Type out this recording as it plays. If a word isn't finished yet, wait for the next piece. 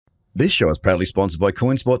This show is proudly sponsored by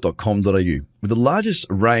coinspot.com.au, with the largest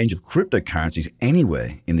range of cryptocurrencies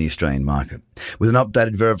anywhere in the Australian market. With an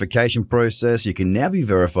updated verification process, you can now be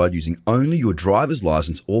verified using only your driver's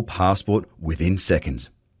license or passport within seconds.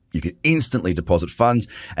 You can instantly deposit funds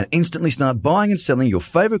and instantly start buying and selling your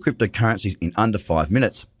favourite cryptocurrencies in under 5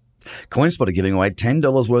 minutes. CoinSpot are giving away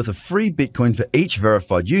 $10 worth of free Bitcoin for each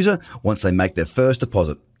verified user once they make their first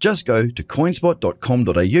deposit. Just go to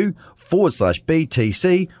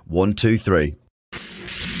coinspot.com.au/BTC123.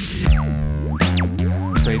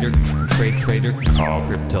 Trader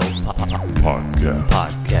Crypto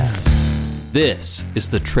Podcast. This is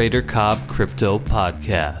the Trader Cobb Crypto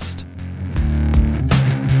Podcast.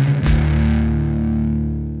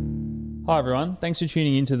 Hi everyone, thanks for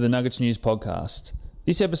tuning into the Nuggets News Podcast.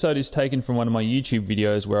 This episode is taken from one of my YouTube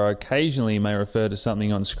videos where I occasionally may refer to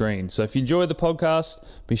something on screen. So if you enjoy the podcast,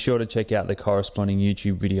 be sure to check out the corresponding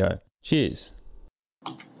YouTube video. Cheers.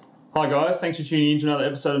 Hi guys, thanks for tuning in to another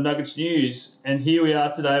episode of Nuggets News. And here we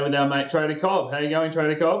are today with our mate Trader Cobb. How you going,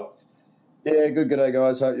 Trader Cobb? Yeah, good day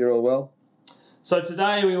guys. Hope you're all well. So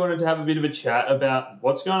today we wanted to have a bit of a chat about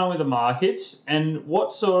what's going on with the markets and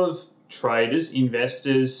what sort of traders,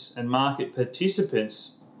 investors and market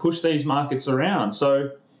participants push these markets around. So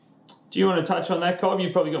do you want to touch on that, Cobb?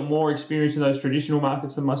 You've probably got more experience in those traditional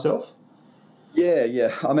markets than myself.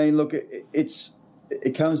 Yeah. I mean, look,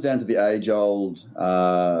 it comes down to the age-old,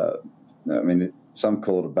 some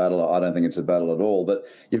call it a battle. I don't think it's a battle at all. But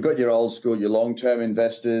you've got your old school, your long-term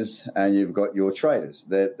investors, and you've got your traders.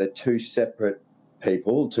 They're two separate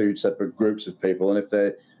people, two separate groups of people. And if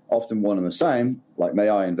they're often one and the same, like me,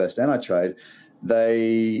 I invest and I trade,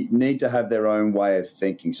 they need to have their own way of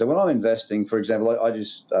thinking. So when I'm investing, for example, I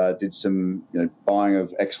just did some buying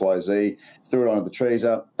of XYZ, threw it onto the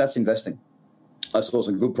Trezor. That's investing. I saw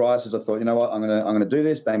some good prices. I thought, you know what, I'm gonna do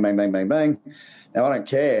this. Bang, bang, bang, bang, bang. Now I don't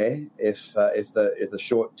care if the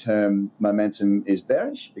short term momentum is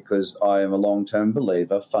bearish, because I am a long term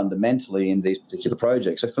believer fundamentally in these particular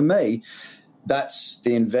projects. So for me, that's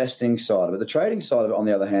the investing side of it. The trading side of it, on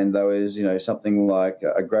the other hand, though, is something like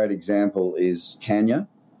a great example is Kenya.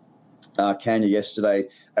 Kenya yesterday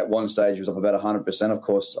at one stage was up about 100%. Of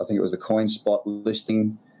course, I think it was the CoinSpot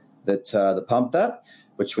listing that pumped that,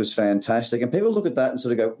 which was fantastic. And people look at that and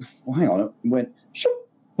sort of go, well, hang on, it went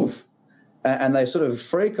shoop, poof. And they sort of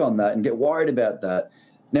freak on that and get worried about that.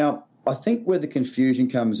 Now, I think where the confusion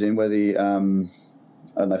comes in, where the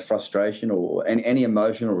frustration or any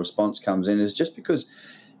emotional response comes in, is just because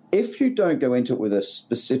if you don't go into it with a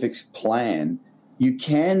specific plan, you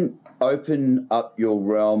can open up your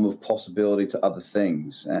realm of possibility to other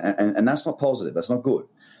things. And that's not positive. That's not good.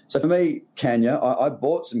 So for me, Kenya, I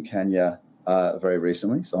bought some Kenya very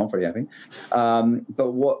recently, so I'm pretty happy.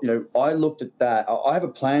 But I looked at that. I have a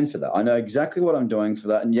plan for that. I know exactly what I'm doing for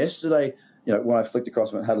that. And yesterday, when I flicked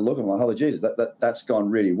across and had a look, I'm like, holy Jesus, that's gone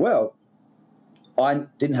really well. I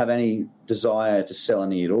didn't have any desire to sell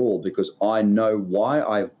any at all, because I know why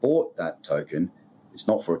I've bought that token. It's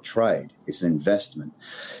not for a trade. It's an investment.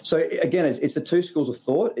 So, again, it's the two schools of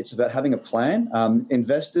thought. It's about having a plan.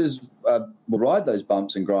 Investors will ride those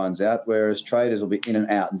bumps and grinds out, whereas traders will be in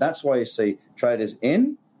and out. And that's why you see traders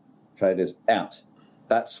in, traders out.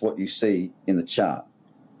 That's what you see in the chart,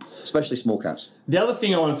 especially small caps. The other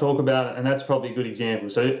thing I want to talk about, and that's probably a good example.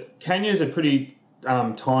 So Kenya is a pretty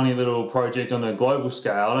tiny little project on a global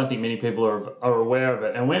scale. I don't think many people are aware of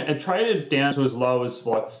it. And when it traded down to as low as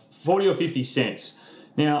like 40 or 50 cents.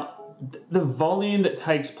 Now, the volume that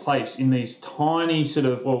takes place in these tiny sort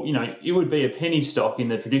of, it would be a penny stock in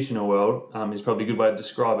the traditional world, is probably a good way to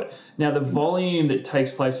describe it. Now, the volume that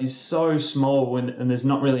takes place is so small and there's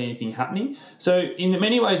not really anything happening. So in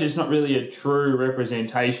many ways, it's not really a true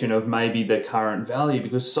representation of maybe the current value,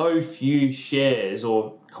 because so few shares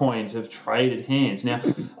or coins have traded hands. Now,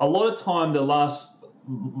 a lot of time, the last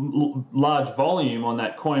large volume on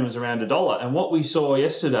that coin was around $1. And what we saw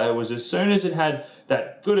yesterday was, as soon as it had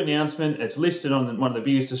that good announcement, it's listed on one of the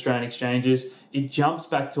biggest Australian exchanges, it jumps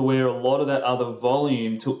back to where a lot of that other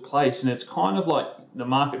volume took place. And it's kind of like the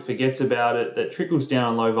market forgets about it, that trickles down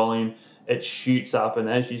on low volume, it shoots up. And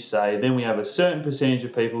as you say, then we have a certain percentage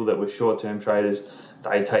of people that were short-term traders,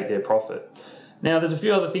 they take their profit. Now, there's a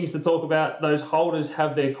few other things to talk about. Those holders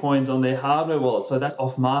have their coins on their hardware wallet, so that's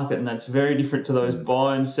off market, and that's very different to those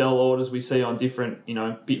buy and sell orders we see on different,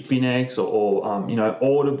 Bitfinex or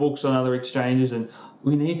order books on other exchanges. And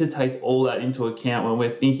we need to take all that into account when we're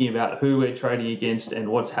thinking about who we're trading against and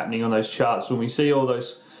what's happening on those charts when we see all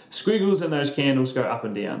those squiggles and those candles go up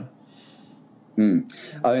and down.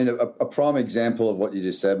 I mean, a prime example of what you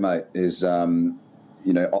just said, mate, is, I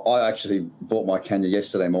actually bought my Kenya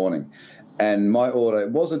yesterday morning. And my order,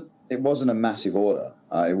 it a massive order.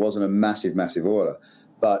 It wasn't a massive order,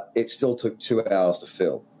 but it still took 2 hours to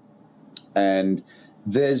fill. And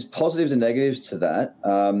there's positives and negatives to that.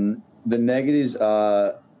 The negatives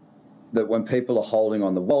are that when people are holding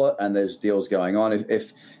on the wallet and there's deals going on,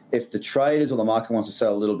 if the traders or the market wants to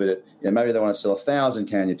sell a little bit, maybe they want to sell 1,000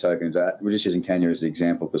 Kenya tokens, we're just using Kenya as the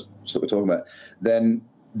example because that's what we're talking about, then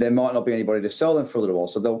there might not be anybody to sell them for a little while.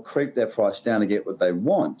 So they'll creep their price down to get what they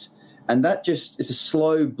want. And that it's a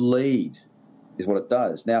slow bleed is what it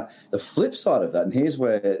does. Now, the flip side of that, and here's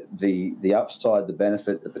where the upside, the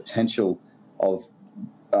benefit, the potential of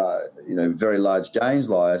very large gains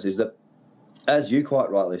lies, is that, as you quite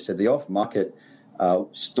rightly said, the off-market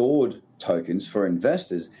stored tokens for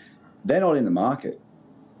investors, they're not in the market.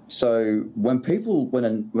 So when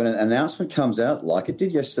an announcement comes out, like it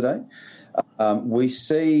did yesterday, we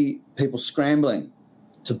see people scrambling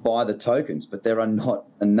to buy the tokens, but there are not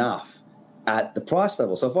enough at the price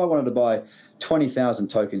level. So if I wanted to buy 20,000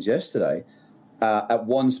 tokens yesterday at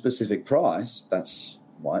one specific price, that's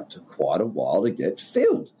why it took quite a while to get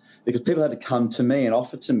filled, because people had to come to me and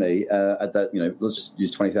offer to me at that, let's just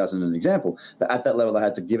use 20,000 as an example, but at that level they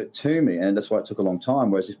had to give it to me, and that's why it took a long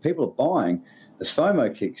time. Whereas if people are buying, the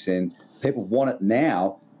FOMO kicks in, people want it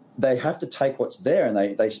now, they have to take what's there and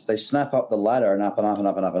they snap up the ladder and up and up and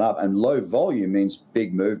up and up and up, and low volume means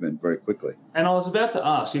big movement very quickly. And I was about to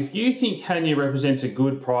ask, if you think Kenya represents a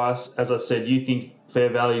good price, as I said, you think fair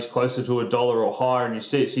value is closer to $1 or higher and you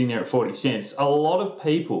see it sitting there at 40 cents, a lot of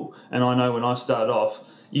people, and I know when I started off,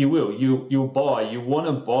 you'll buy, you want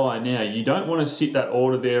to buy now. You don't want to sit that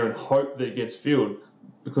order there and hope that it gets filled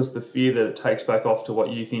because the fear that it takes back off to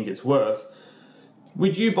what you think it's worth.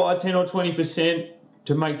 Would you buy 10 or 20%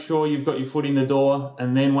 to make sure you've got your foot in the door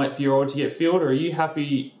and then wait for your order to get filled, or are you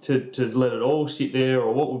happy to let it all sit there,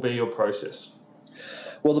 or what would be your process?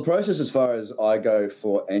 Well, the process as far as I go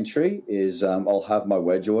for entry is I'll have my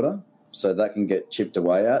wedge order, so that can get chipped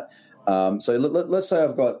away at. So let's say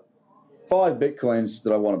I've got 5 Bitcoins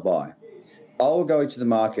that I want to buy. I'll go into the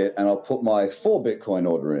market and I'll put my 4 Bitcoin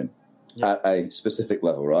order in at a specific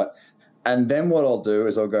level, right? And then what I'll do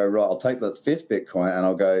is I'll go, right, I'll take the 5th Bitcoin and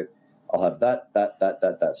I'll have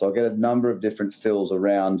that. So I'll get a number of different fills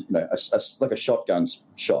around, like a shotgun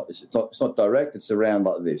shot. It's not direct, it's around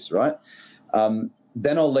like this, right?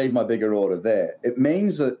 Then I'll leave my bigger order there. It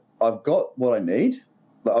means that I've got what I need.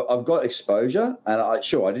 I've got exposure, and I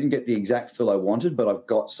didn't get the exact fill I wanted, but I've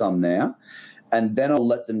got some now. And then I'll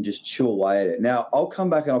let them just chew away at it. Now, I'll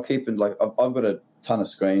come back and I'll keep it, like I've got a ton of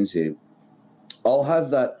screens here. I'll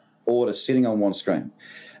have that order sitting on one screen.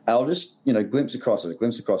 I'll just, glimpse across it,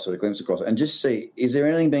 and just see, is there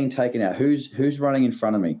anything being taken out? Who's running in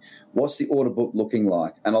front of me? What's the order book looking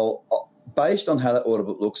like? And I'll based on how that order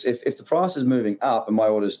book looks, if the price is moving up and my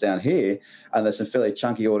order's down here and there's some fairly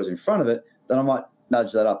chunky orders in front of it, then I might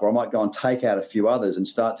nudge that up, or I might go and take out a few others and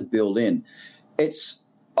start to build in. I'd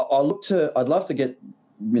love to get,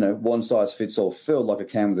 one size fits all filled like I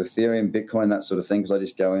can with Ethereum, Bitcoin, that sort of thing, because I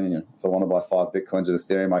just go in and if I want to buy 5 Bitcoins of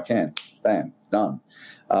Ethereum, I can. Bam, done.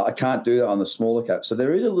 I can't do that on the smaller cap. So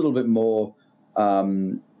there is a little bit more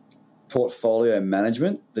portfolio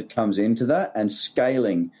management that comes into that, and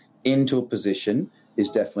scaling into a position is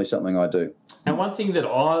definitely something I do. And one thing that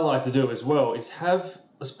I like to do as well is have,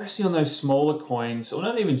 especially on those smaller coins, or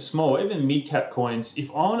not even small, even mid-cap coins,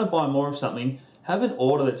 if I want to buy more of something, have an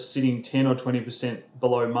order that's sitting 10 or 20%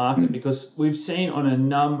 below market, because we've seen on a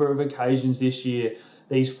number of occasions this year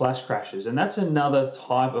these flash crashes, and that's another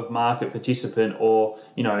type of market participant or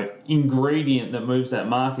ingredient that moves that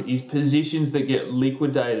market, is positions that get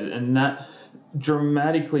liquidated, and that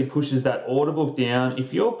dramatically pushes that order book down.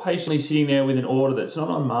 If you're patiently sitting there with an order that's not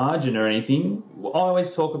on margin or anything, I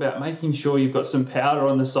always talk about making sure you've got some powder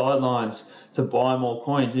on the sidelines to buy more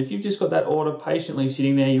coins. If you've just got that order patiently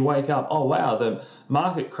sitting there, you wake up, oh wow, the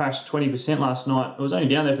market crashed 20% last night. It was only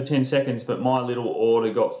down there for 10 seconds, but my little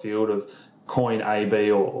order got filled of coin A,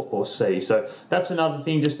 B, or C. So that's another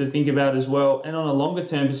thing just to think about as well. And on a longer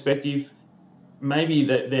term perspective, maybe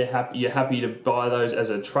that you're happy to buy those as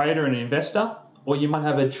a trader and an investor, or you might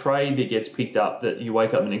have a trade that gets picked up that you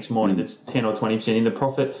wake up the next morning that's 10 or 20% in the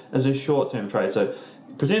profit as a short-term trade. So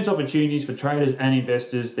it presents opportunities for traders and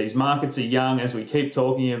investors. These markets are young, as we keep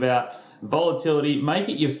talking about. Volatility, make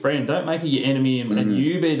it your friend. Don't make it your enemy, and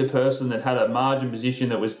you be the person that had a margin position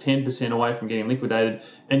that was 10% away from getting liquidated,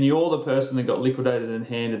 and you're the person that got liquidated and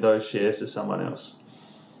handed those shares to someone else.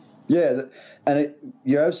 Yeah, and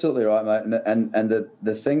you're absolutely right, mate. And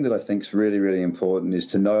the thing that I think is really, really important is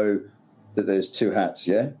to know that there's 2 hats,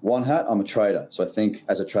 yeah? One hat, I'm a trader. So I think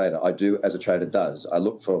as a trader, I do as a trader does. I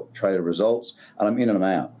look for trader results, and I'm in and I'm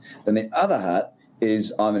out. Then the other hat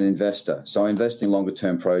is I'm an investor. So I'm investing in longer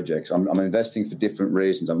term projects. I'm investing for different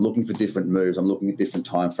reasons. I'm looking for different moves. I'm looking at different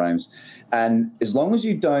timeframes. And as long as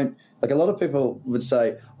you don't, like a lot of people would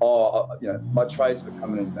say, my trade's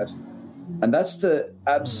become an investment. And that's the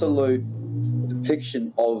absolute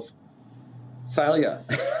depiction of failure.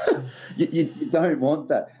 you don't want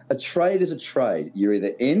that. A trade is a trade. You're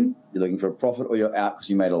either in, you're looking for a profit, or you're out because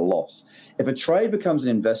you made a loss. If a trade becomes an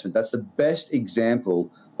investment, that's the best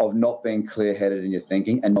example of not being clear-headed in your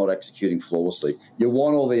thinking and not executing flawlessly. You're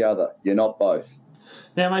one or the other. You're not both.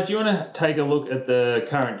 Now, mate, do you want to take a look at the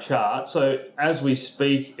current chart? So as we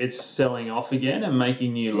speak, it's selling off again and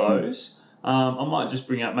making new lows. I might just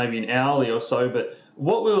bring up maybe an hourly or so, but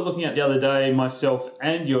what we were looking at the other day, myself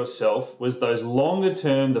and yourself, was those longer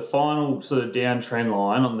term, the final sort of downtrend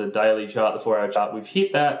line on the daily chart, the 4-hour chart. We've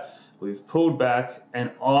hit that. We've pulled back, and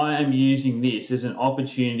I am using this as an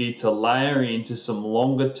opportunity to layer into some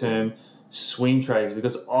longer-term swing trades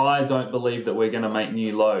because I don't believe that we're going to make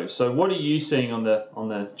new lows. So what are you seeing on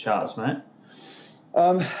the charts, mate?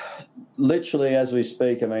 Literally, as we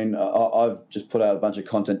speak, I mean, I've just put out a bunch of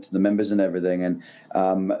content to the members and everything, and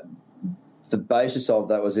the basis of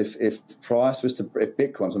that was if price was to, if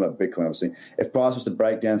Bitcoin, I'm talking about Bitcoin obviously, if price was to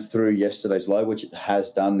break down through yesterday's low, which it has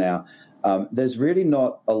done now, there's really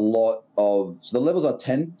not a lot of, so the levels are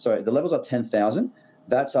 10,000.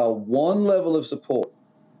 That's our one level of support.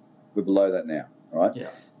 We're below that now, right? Yeah.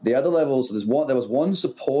 The other levels, so there was one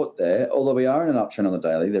support there, although we are in an uptrend on the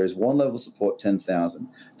daily, there is one level of support, 10,000.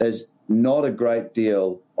 There's not a great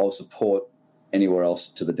deal of support anywhere else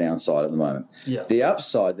to the downside at the moment. Yeah. The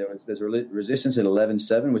upside, there's resistance at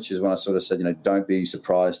 11.7, which is when I sort of said, don't be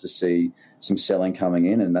surprised to see some selling coming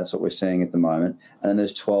in, and that's what we're seeing at the moment. And then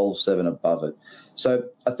there's 12.7 above it. So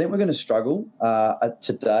I think we're going to struggle.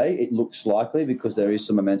 Today, it looks likely because there is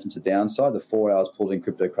some momentum to downside. The 4 hours pulled in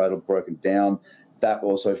Crypto Cradle, broken down. That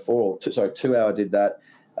also 2 hour did that.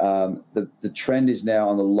 The trend is now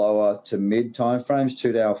on the lower to mid time frames,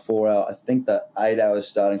 2 hour, 4 hour. I think that 8 hours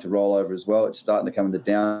is starting to roll over as well. It's starting to come in the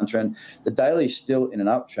downtrend. The daily is still in an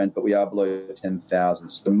uptrend, but we are below 10,000.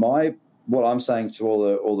 So what I'm saying to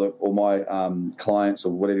all my clients,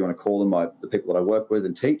 or whatever you want to call them, the people that I work with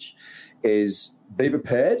and teach, is be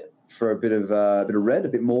prepared for a bit of red, a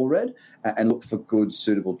bit more red, and look for good,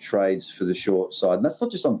 suitable trades for the short side. And that's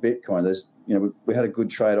not just on Bitcoin. There's, we had a good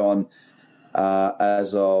trade on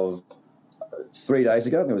as of 3 days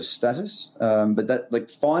ago. There was status, but that, like,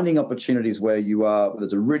 finding opportunities where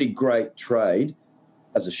there's a really great trade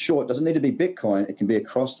as a short doesn't need to be Bitcoin. It can be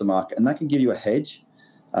across the market, and that can give you a hedge.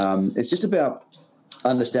 It's just about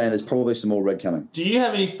understanding there's probably some more red coming. Do you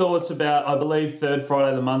have any thoughts about, I believe third Friday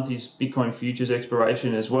of the month is Bitcoin futures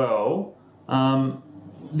expiration as well.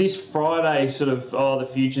 This Friday sort of, the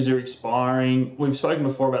futures are expiring. We've spoken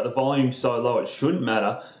before about the volume so low it shouldn't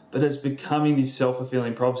matter, but it's becoming this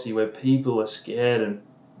self-fulfilling prophecy where people are scared and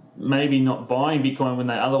maybe not buying Bitcoin when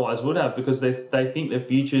they otherwise would have because they think the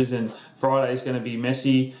futures and Friday is going to be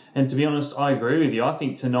messy. And to be honest, I agree with you. I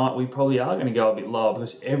think tonight we probably are going to go a bit lower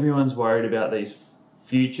because everyone's worried about these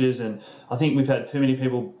futures, and I think we've had too many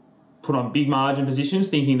people put on big margin positions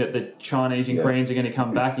thinking that the Chinese and Koreans are going to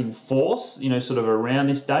come back in force, sort of around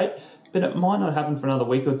this date, but it might not happen for another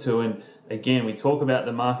week or two. And again, we talk about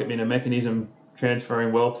the market being a mechanism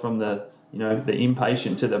transferring wealth from the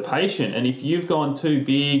impatient to the patient. And if you've gone too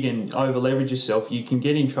big and over leveraged yourself, you can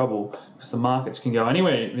get in trouble because the markets can go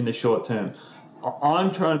anywhere in the short term.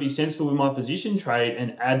 I'm trying to be sensible with my position trade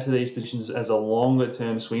and add to these positions as a longer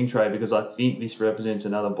term swing trade because I think this represents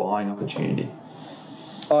another buying opportunity.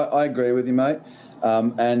 I agree with you, mate.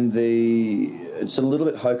 And it's a little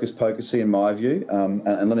bit hocus pocusy in my view. And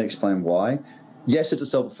let me explain why. Yes, it's a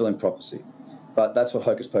self-fulfilling prophecy, but that's what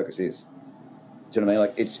hocus pocus is. Do you know what I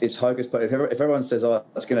mean? Like it's hocus pocus. If everyone says,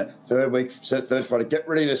 it's going to third Friday, get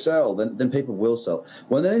ready to sell, then people will sell.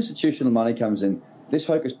 When that institutional money comes in, this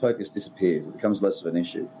hocus pocus disappears. It becomes less of an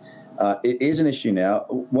issue. It is an issue now.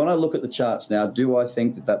 When I look at the charts now, do I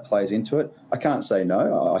think that plays into it? I can't say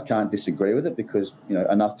no. I can't disagree with it because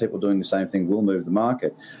enough people doing the same thing will move the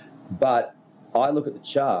market. But I look at the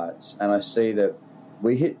charts and I see that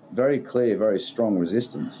we hit very clear, very strong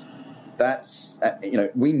resistance. That's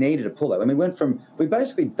we needed a pull-up. I mean, we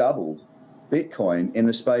basically doubled Bitcoin in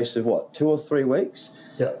the space of 2 or 3 weeks,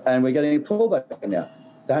 and we're getting a pullback now.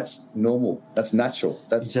 That's normal. That's natural.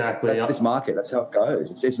 That's this market. That's how it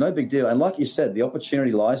goes. It's no big deal. And like you said, the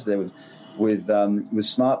opportunity lies there with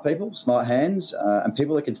smart people, smart hands, and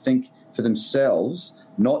people that can think for themselves,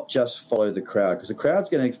 not just follow the crowd. Because the crowd's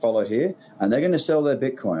going to follow here, and they're going to sell their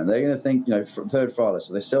Bitcoin. And they're going to think, from third Friday,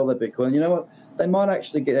 so they sell their Bitcoin. And you know what? They might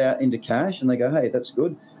actually get out into cash, and they go, hey, that's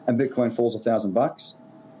good. and Bitcoin falls $1,000,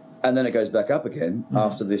 and then it goes back up again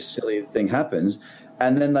after this silly thing happens,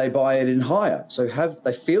 and then they buy it in higher. So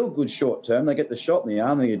they feel good short term. They get the shot in the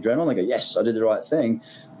arm, the adrenaline. They go, yes, I did the right thing.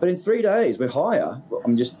 But in 3 days, we're higher. Well,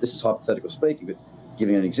 this is hypothetical speaking, but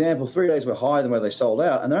giving an example, 3 days we're higher than where they sold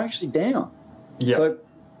out, and they're actually down. Yeah.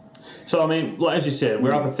 So I mean, like as you said,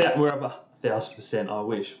 we're up 1,000%. I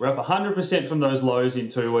wish we're up 100% from those lows in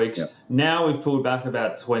 2 weeks. Yep. Now we've pulled back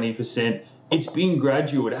about 20%. It's been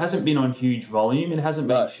gradual. It hasn't been on huge volume. It hasn't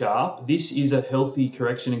been sharp. This is a healthy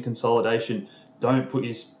correction and consolidation. Don't put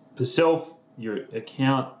yourself, your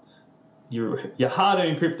account, your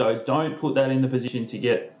hard-earned crypto, don't put that in the position to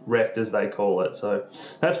get wrecked, as they call it. So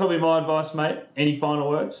that's probably my advice, mate. Any final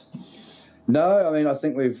words? No, I mean, I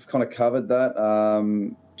think we've kind of covered that.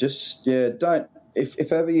 Don't.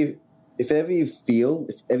 If ever you feel,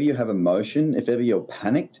 if ever you have emotion, if ever you're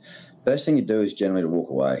panicked, best thing you do is generally to walk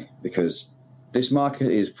away, because this market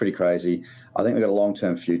is pretty crazy. I think we've got a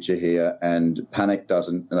long-term future here, and panic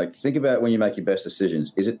doesn't. Think about when you make your best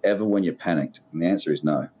decisions. Is it ever when you're panicked? And the answer is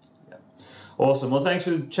no. Yeah. Awesome. Well, thanks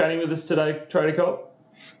for chatting with us today, Trader Cobb.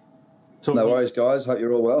 No worries, guys. Hope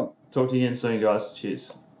you're all well. Talk to you again soon, guys.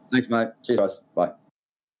 Cheers. Thanks, mate. Cheers, guys. Bye.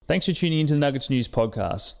 Thanks for tuning into the Nuggets News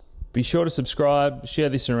podcast. Be sure to subscribe, share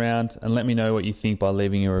this around, and let me know what you think by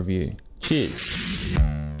leaving a review. Cheers.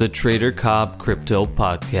 The Trader Cobb Crypto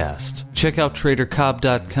Podcast. Check out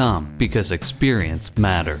TraderCobb.com because experience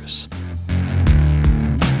matters.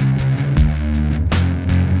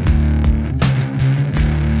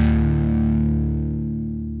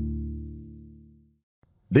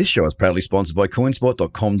 This show is proudly sponsored by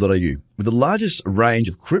Coinspot.com.au, with the largest range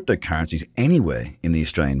of cryptocurrencies anywhere in the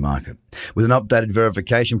Australian market. With an updated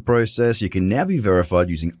verification process, you can now be verified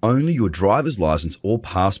using only your driver's license or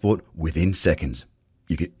passport within seconds.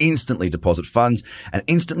 You can instantly deposit funds and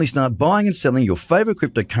instantly start buying and selling your favorite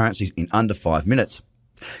cryptocurrencies in under 5 minutes.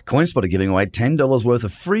 Coinspot are giving away $10 worth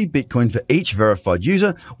of free Bitcoin for each verified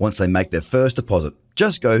user once they make their first deposit.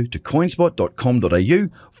 Just go to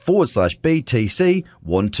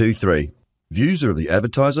coinspot.com.au/BTC123. Views are of the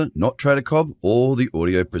advertiser, not Trader Cobb or the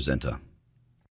audio presenter.